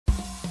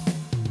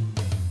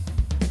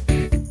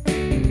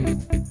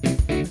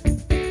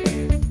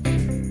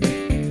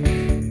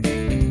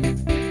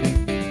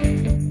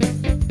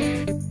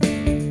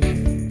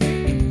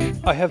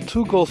I have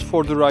two goals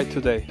for the ride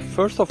today.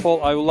 First of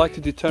all, I would like to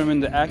determine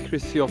the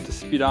accuracy of the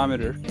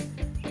speedometer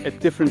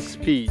at different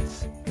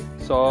speeds.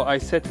 So I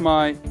set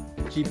my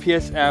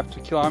GPS app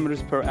to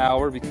kilometers per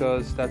hour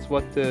because that's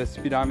what the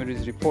speedometer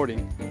is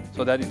reporting,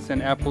 so that it's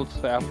an apples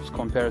to apples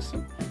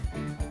comparison.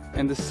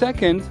 And the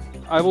second,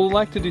 I would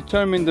like to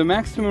determine the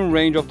maximum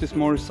range of this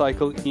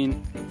motorcycle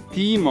in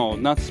D mode,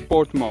 not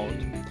sport mode.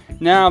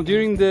 Now,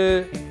 during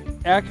the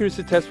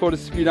accuracy test for the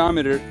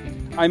speedometer,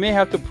 I may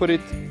have to put it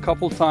a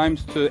couple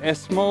times to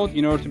S mode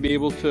in order to be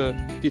able to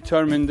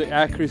determine the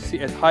accuracy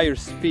at higher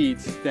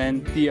speeds than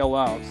D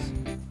allows.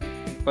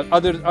 But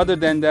other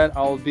than that,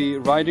 I'll be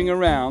riding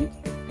around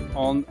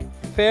on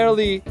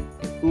fairly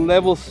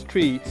level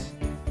streets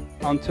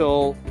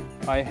until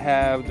I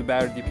have the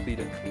battery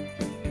depleted.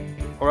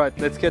 Alright,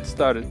 let's get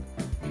started.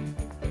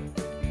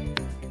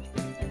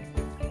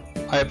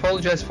 I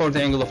apologize for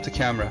the angle of the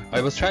camera.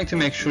 I was trying to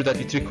make sure that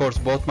it records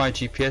both my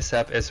GPS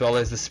app as well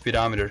as the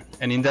speedometer,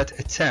 and in that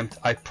attempt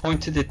I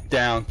pointed it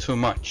down too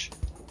much.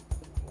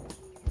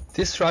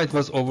 This ride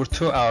was over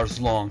 2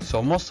 hours long,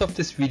 so most of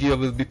this video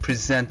will be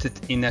presented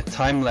in a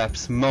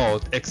time-lapse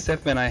mode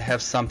except when I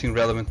have something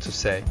relevant to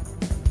say.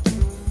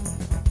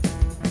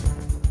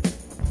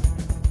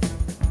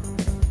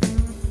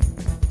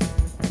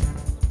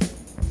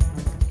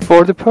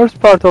 For the first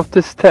part of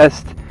this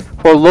test,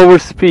 for lower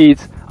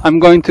speeds, I'm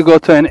going to go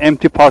to an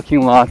empty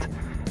parking lot,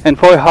 and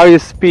for higher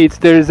speeds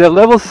there is a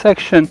level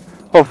section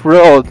of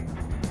road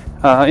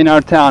in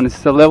our town.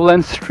 It's a level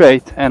and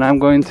straight, and I'm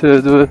going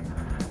to do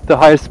the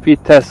higher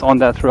speed test on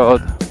that road.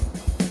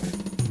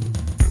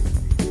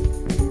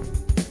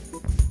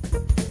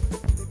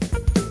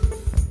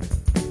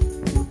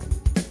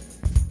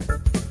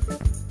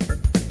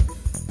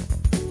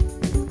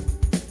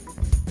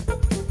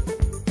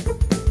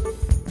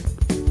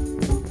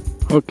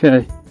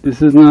 Okay,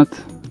 this is not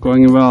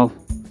going well.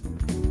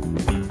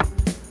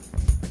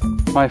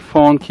 My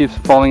phone keeps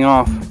falling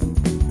off.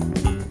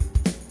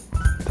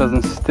 It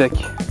doesn't stick.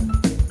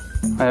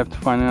 I have to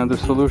find another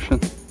solution.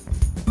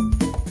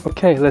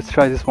 Okay, let's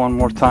try this one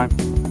more time.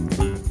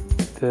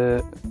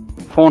 The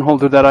phone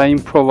holder that I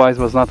improvised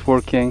was not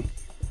working.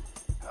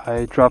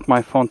 I dropped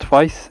my phone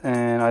twice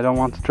and I don't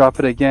want to drop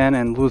it again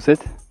and lose it.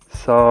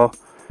 So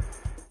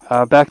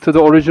back to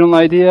the original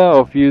idea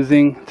of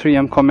using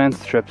 3M command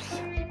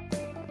strips.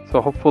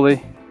 So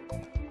hopefully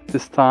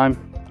this time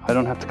I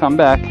don't have to come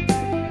back.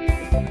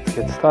 Let's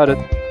get started.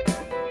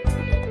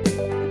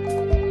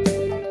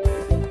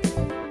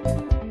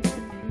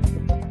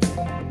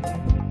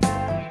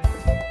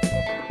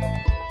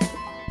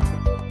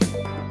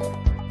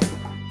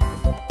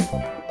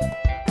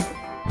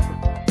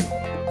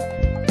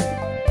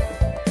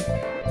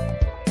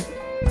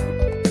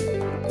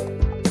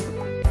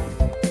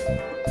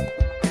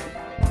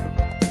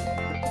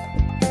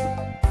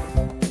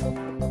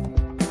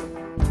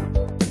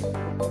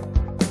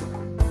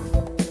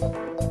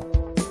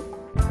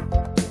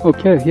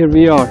 Okay, here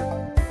we are.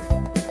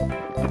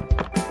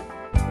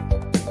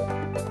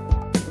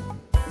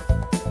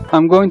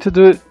 I'm going to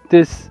do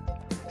this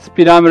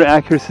speedometer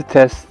accuracy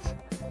test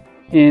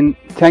in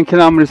 10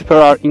 kilometers per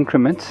hour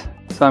increments.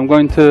 So I'm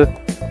going to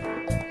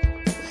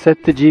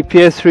set the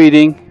GPS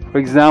reading, for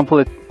example,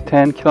 at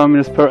 10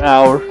 kilometers per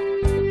hour,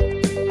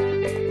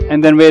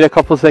 and then wait a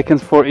couple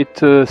seconds for it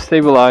to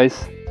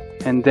stabilize,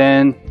 and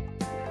then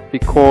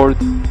record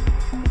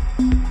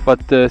what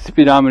the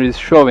speedometer is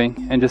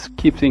showing, and just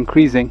keeps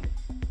increasing.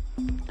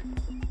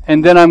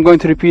 And then I'm going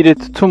to repeat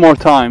it 2 more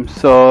times,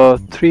 so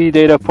 3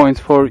 data points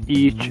for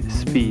each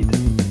speed,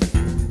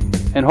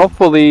 and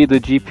hopefully the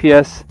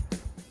GPS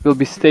will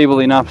be stable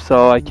enough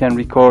so I can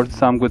record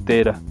some good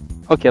data.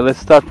 Okay, let's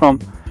start from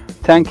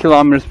 10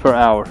 kilometers per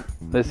hour.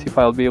 Let's see if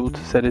I'll be able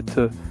to set it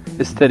to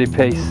a steady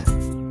pace.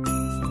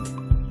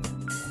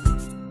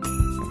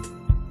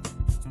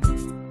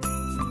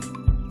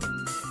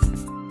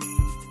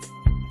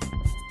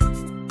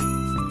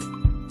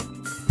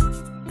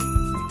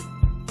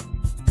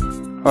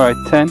 Alright,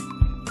 10.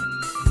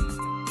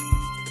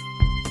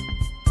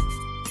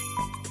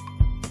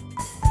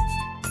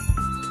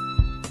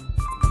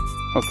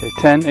 Okay,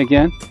 10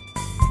 again.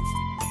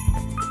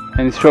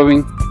 And it's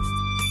showing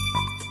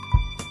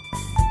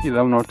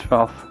 11 or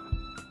 12.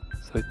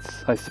 So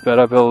I sped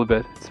up a little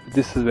bit.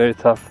 This is very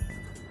tough.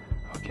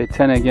 Okay,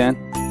 10 again.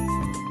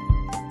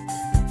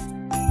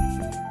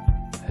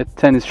 At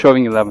 10 is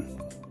showing 11.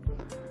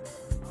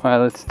 Alright,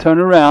 let's turn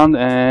around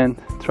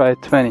and try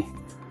 20.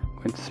 I'm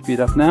going to speed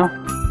up now.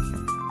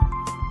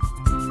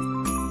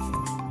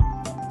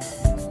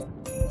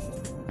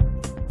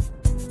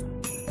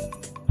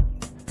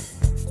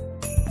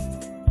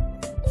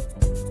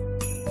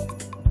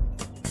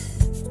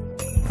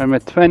 I'm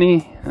at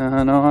 20.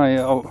 No, I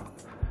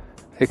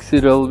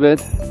exceed a little bit.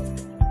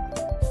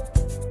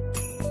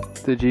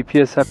 The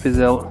GPS app is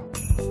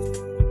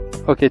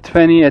okay.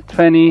 20 at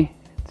 20.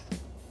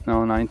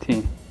 No,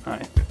 19.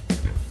 Alright.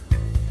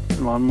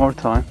 One more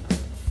time.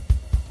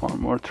 One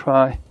more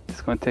try.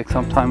 It's going to take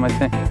some time, I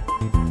think.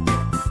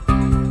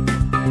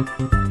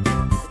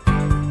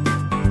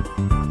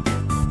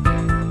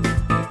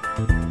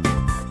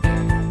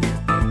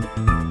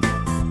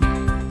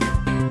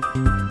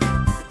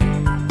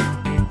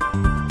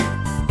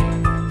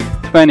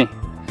 20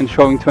 and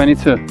showing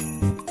 22.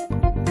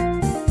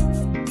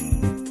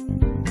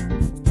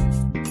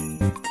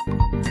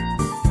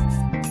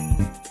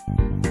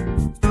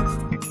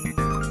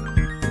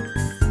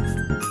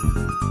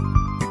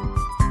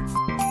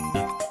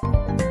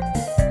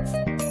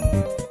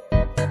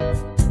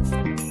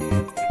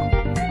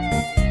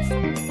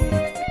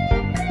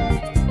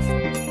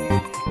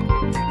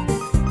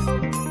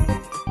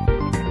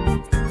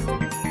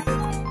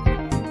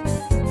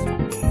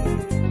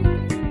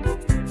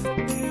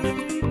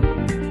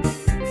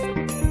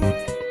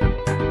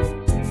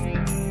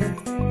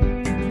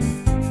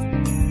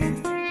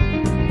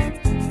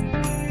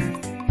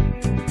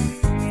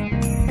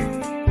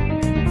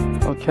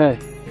 Okay,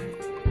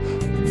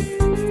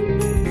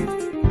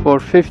 for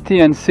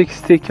 50 and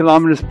 60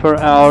 kilometers per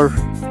hour,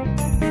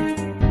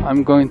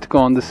 I'm going to go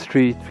on the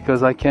street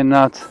because I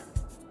cannot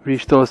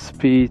reach those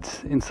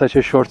speeds in such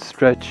a short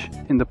stretch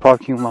in the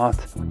parking lot.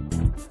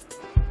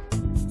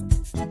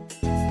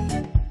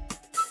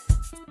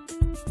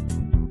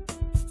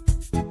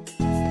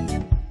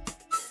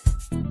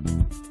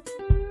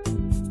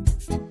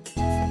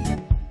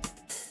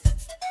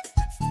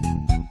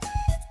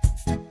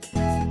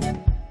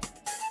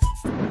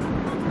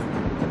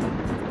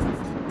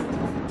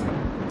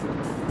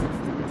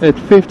 At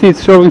 50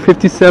 it's showing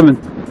 57.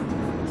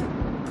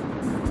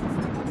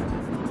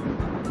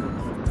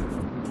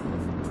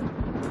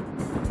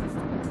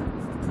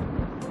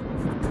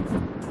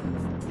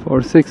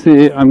 For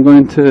 60 I'm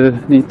going to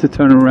need to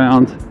turn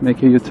around,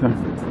 make a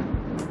U-turn.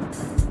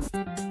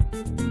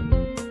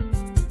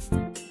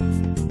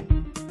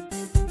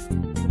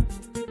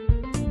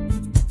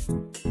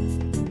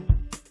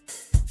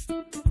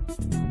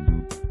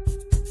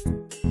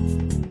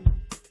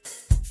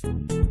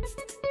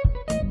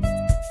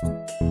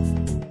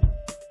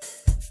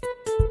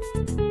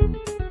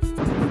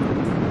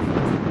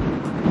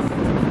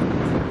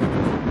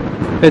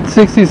 At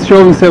 60 it's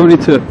showing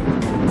 72.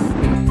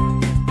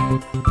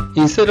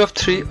 Instead of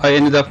 3, I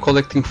ended up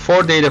collecting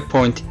 4 data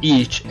points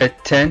each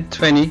at 10,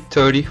 20,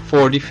 30,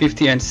 40,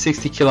 50 and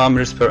 60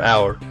 kilometers per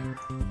hour.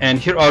 And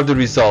here are the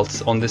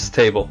results on this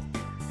table.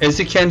 As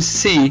you can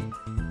see,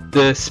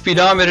 the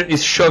speedometer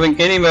is showing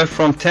anywhere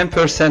from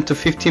 10% to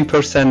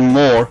 15%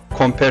 more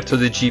compared to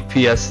the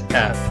GPS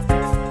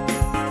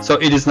app. So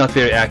it is not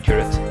very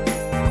accurate.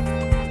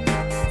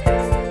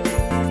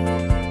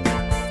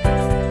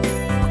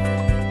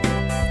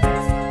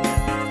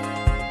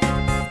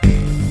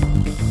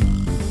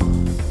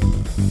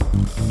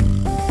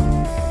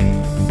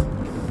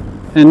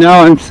 And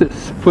now I'm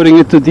putting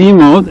it to D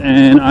mode,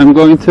 and I'm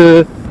going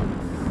to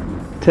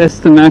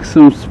test the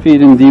maximum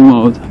speed in D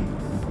mode.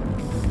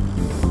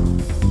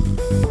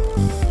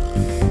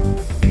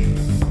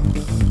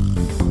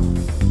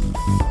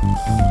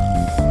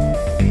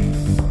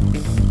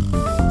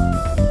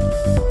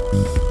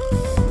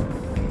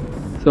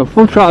 So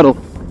full throttle.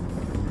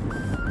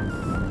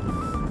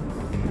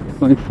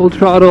 Going full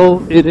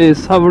throttle, it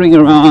is hovering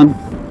around,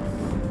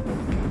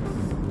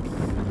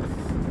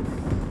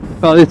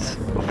 well, it's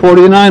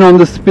 49 on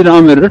the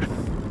speedometer,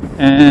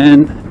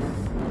 and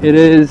it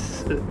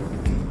is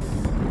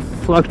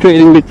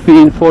fluctuating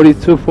between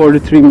 42,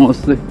 43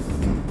 mostly.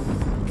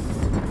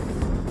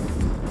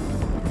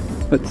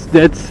 But it's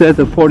dead set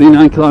at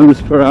 49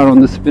 kilometers per hour on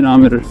the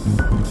speedometer.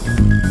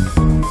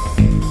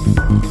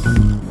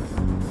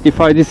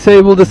 If I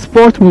disable the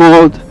sport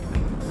mode,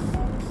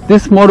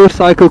 this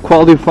motorcycle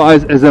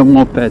qualifies as a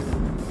moped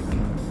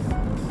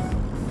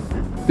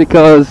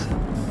because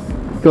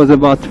it goes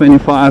about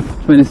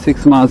 25,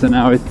 26 miles an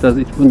hour. It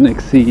wouldn't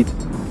exceed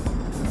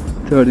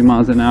 30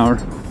 miles an hour.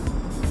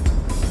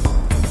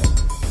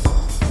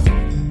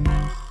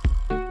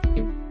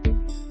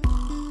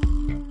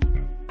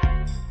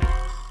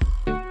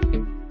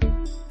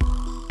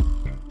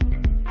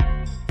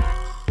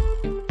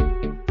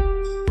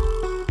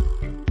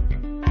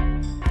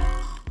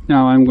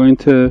 Now I'm going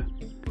to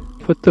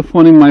put the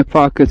phone in my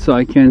pocket so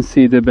I can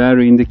see the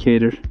battery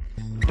indicator.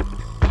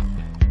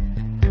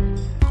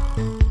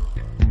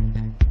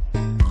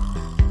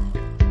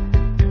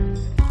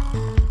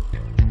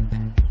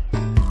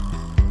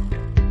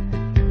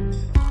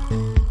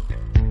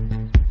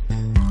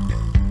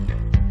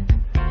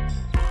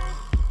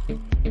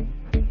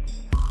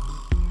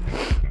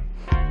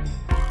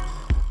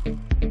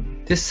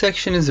 This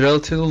section is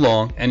relatively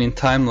long and in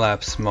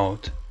time-lapse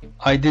mode.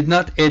 I did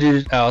not edit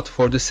it out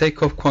for the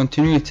sake of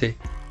continuity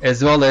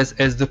as well as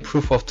the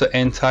proof of the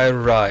entire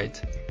ride.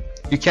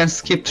 You can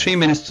skip 3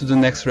 minutes to the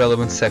next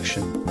relevant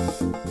section.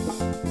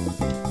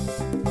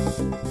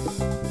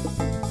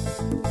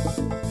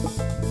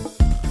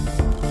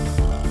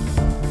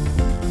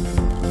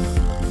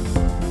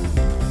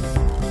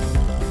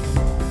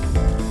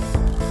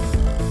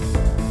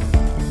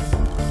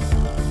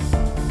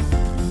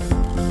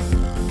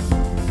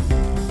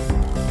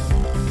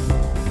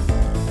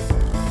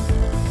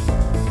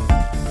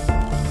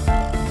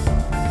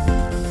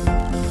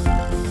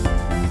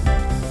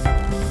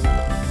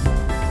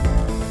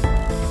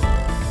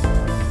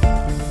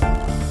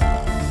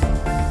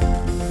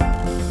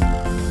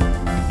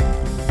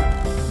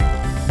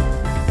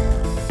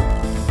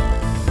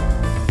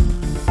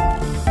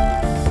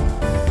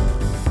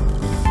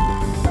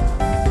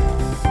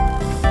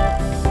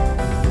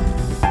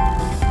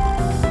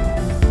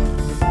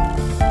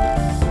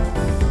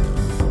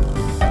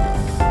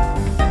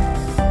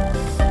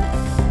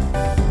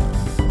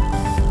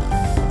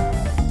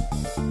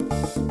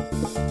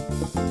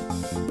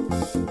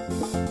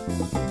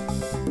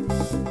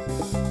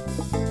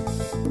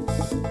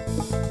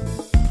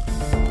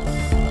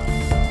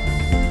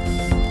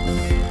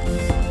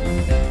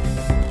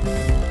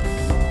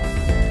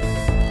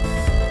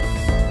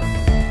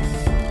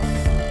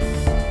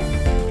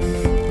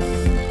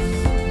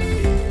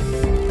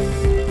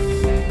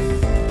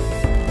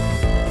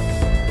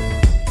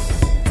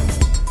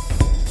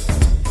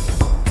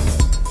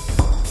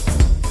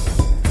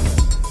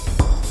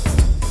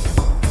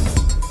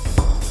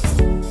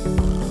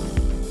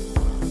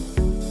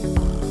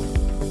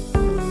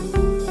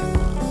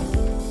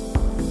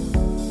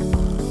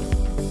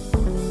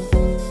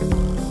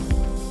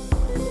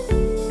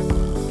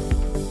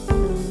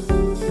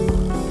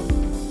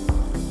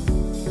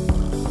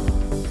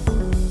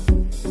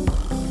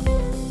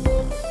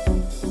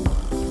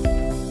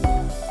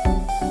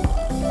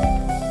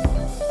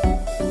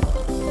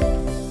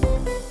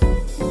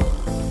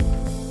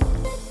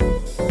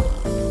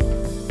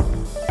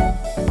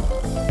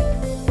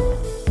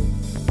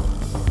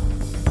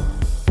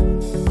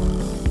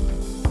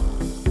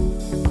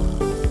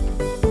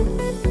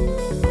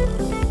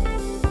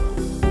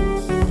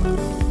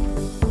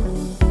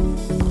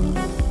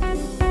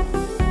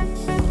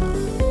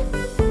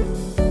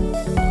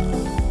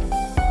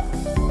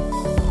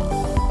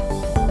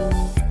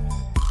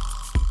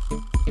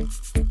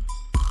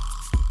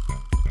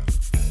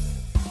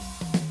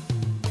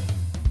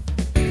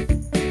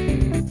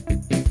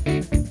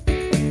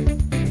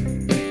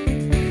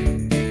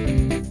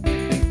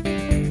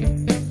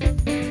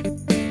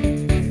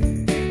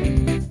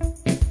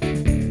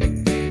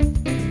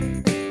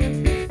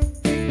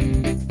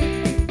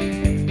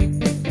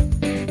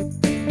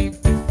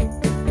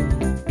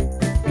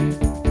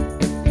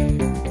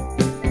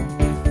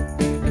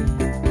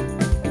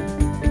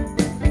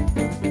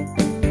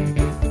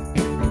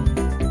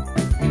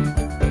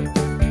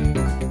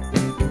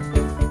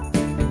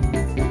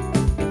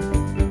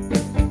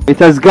 It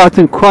has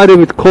gotten quite a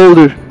bit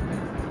colder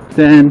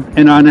than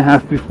an hour and a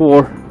half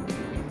before.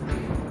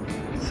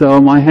 So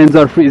my hands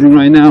are freezing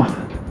right now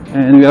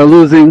and we are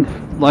losing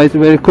light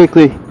very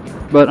quickly.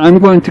 But I'm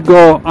going to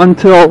go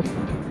until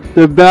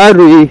the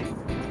battery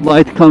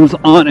light comes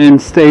on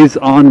and stays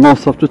on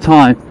most of the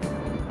time.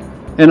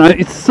 And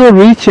it's still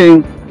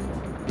reaching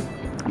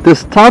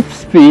this top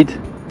speed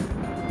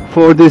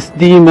for this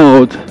D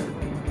mode.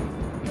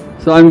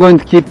 So I'm going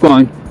to keep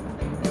going.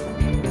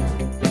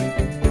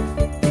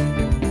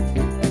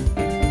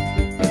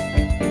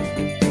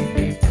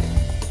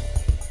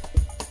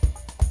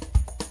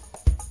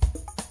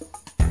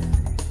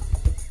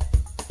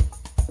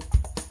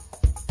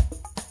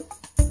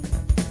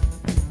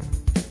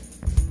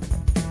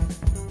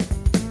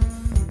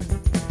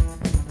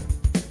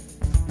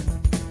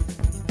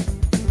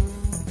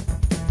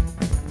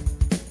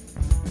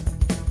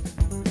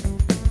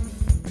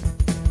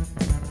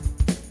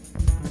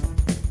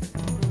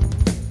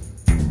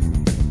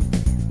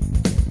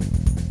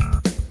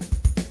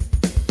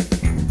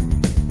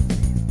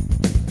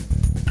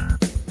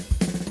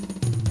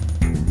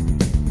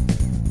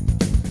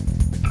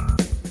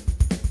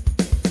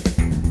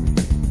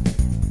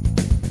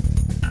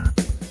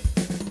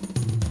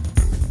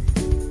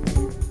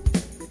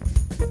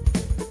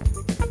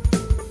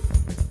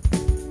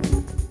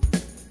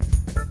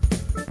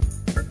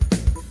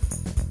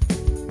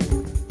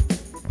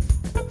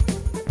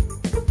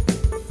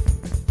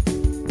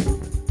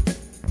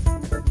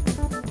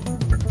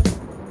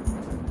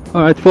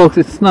 Alright folks,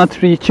 it's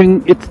not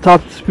reaching its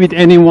top speed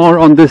anymore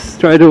on this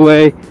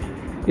straightaway.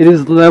 It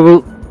is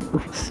level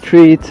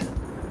street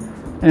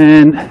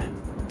and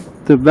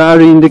the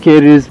battery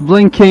indicator is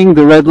blinking,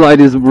 the red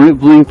light is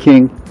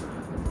blinking.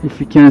 If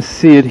you can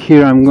see it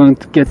here, I'm going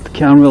to get the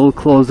camera a little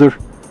closer.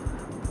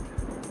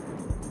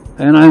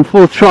 And I'm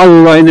full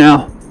throttle right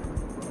now.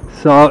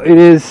 So it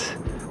is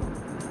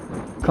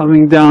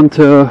coming down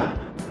to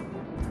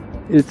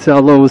its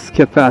lowest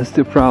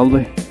capacity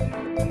probably.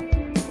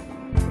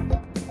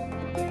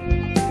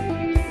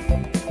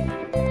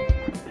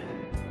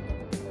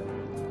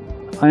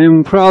 I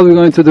am probably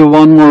going to do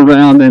one more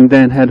round and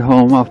then head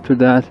home after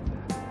that.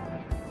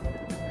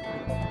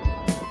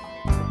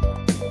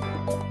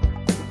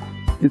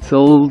 It's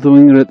all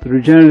doing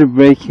regenerative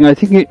braking. I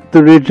think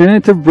the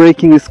regenerative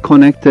braking is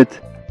connected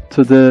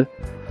to the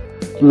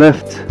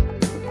left,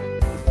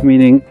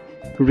 meaning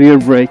rear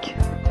brake.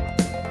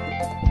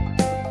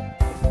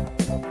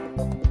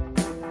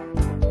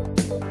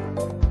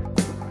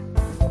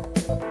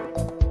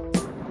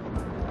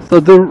 So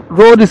the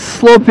road is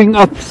sloping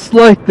up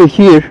slightly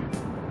here.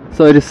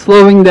 So it is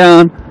slowing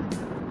down,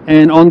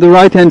 and on the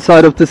right hand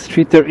side of the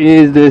street there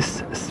is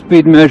this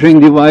speed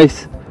measuring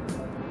device.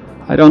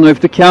 I don't know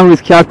if the camera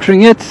is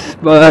capturing it,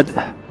 but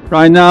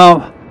right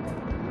now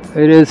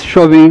it is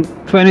showing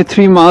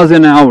 23 miles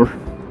an hour.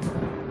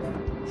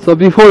 So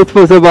before it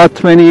was about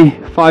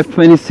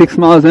 25-26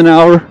 miles an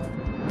hour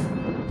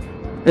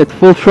at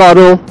full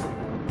throttle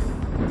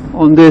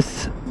on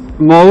this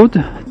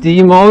mode,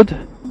 D mode,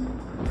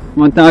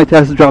 but now it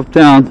has dropped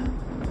down.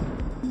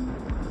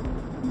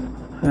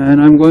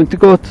 And I'm going to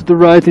go to the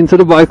right into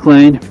the bike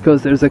lane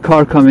because there's a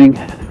car coming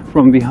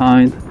from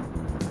behind.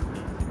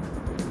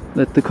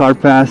 Let the car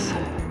pass.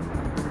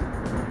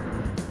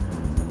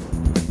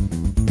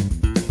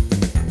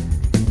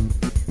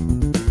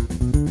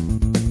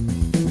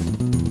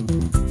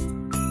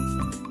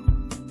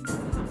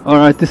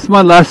 Alright, this is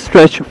my last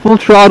stretch. Full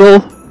throttle.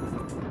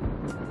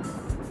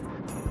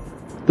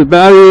 The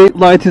battery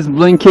light is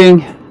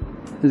blinking,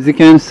 as you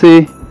can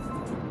see.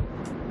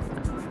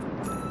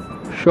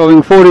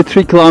 Showing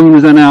 43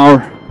 kilometers an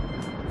hour.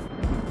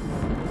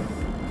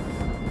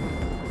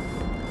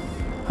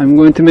 I'm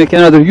going to make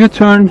another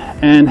U-turn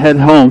and head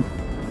home.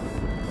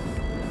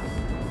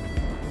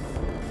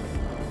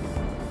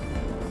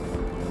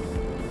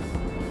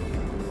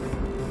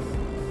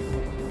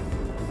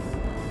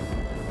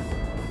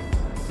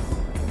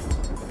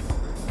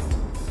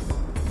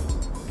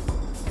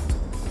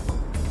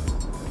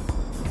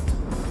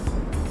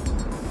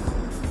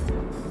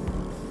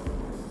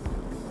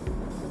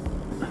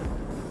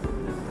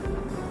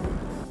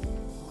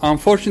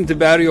 Unfortunately, the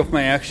battery of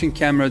my action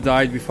camera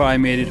died before I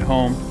made it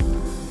home.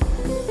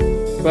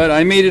 But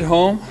I made it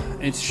home.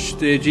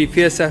 The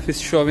GPS app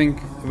is showing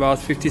about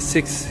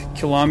 56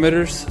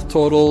 kilometers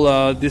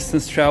total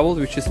distance traveled,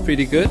 which is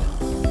pretty good.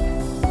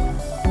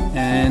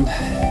 And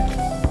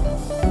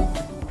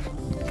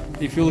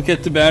if you look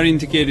at the battery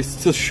indicator, it's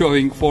still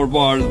showing 4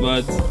 bars,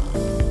 but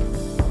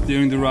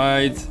during the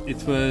ride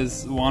it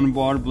was 1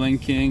 bar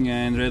blinking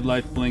and red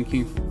light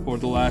blinking for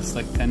the last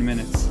like 10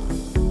 minutes.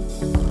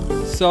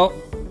 So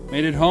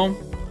made it home.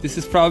 This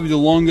is probably the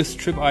longest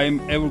trip I am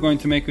ever going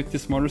to make with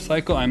this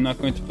motorcycle. I'm not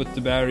going to put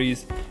the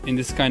batteries in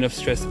this kind of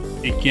stress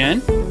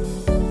again,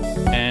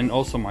 and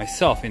also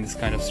myself in this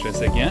kind of stress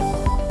again.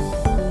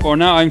 For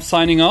now, I'm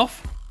signing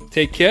off.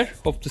 Take care.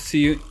 Hope to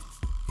see you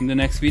in the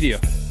next video.